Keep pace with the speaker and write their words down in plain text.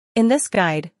In this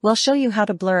guide, we'll show you how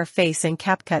to blur a face in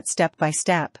CapCut step by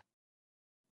step.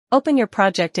 Open your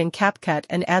project in CapCut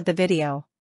and add the video.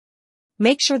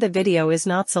 Make sure the video is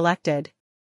not selected.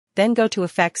 Then go to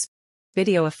Effects,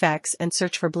 Video Effects and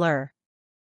search for Blur.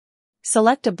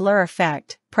 Select a blur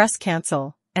effect, press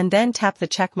Cancel, and then tap the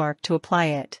checkmark to apply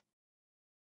it.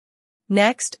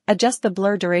 Next, adjust the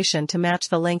blur duration to match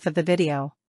the length of the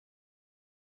video.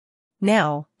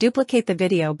 Now, duplicate the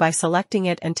video by selecting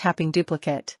it and tapping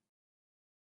Duplicate.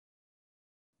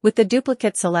 With the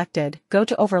duplicate selected, go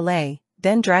to Overlay,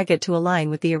 then drag it to align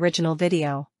with the original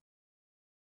video.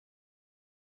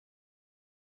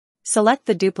 Select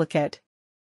the duplicate.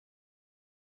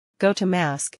 Go to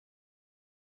Mask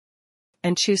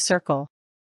and choose Circle.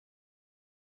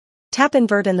 Tap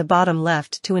Invert in the bottom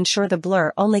left to ensure the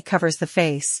blur only covers the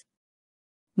face.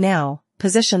 Now,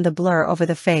 position the blur over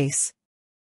the face.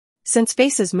 Since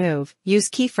faces move, use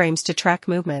keyframes to track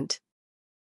movement.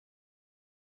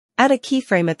 Add a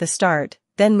keyframe at the start,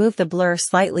 then move the blur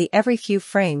slightly every few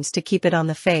frames to keep it on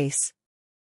the face.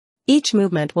 Each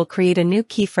movement will create a new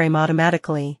keyframe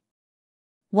automatically.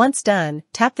 Once done,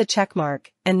 tap the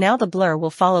checkmark, and now the blur will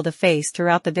follow the face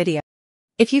throughout the video.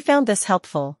 If you found this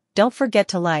helpful, don't forget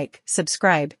to like,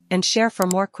 subscribe, and share for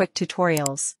more quick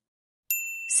tutorials.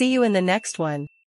 See you in the next one.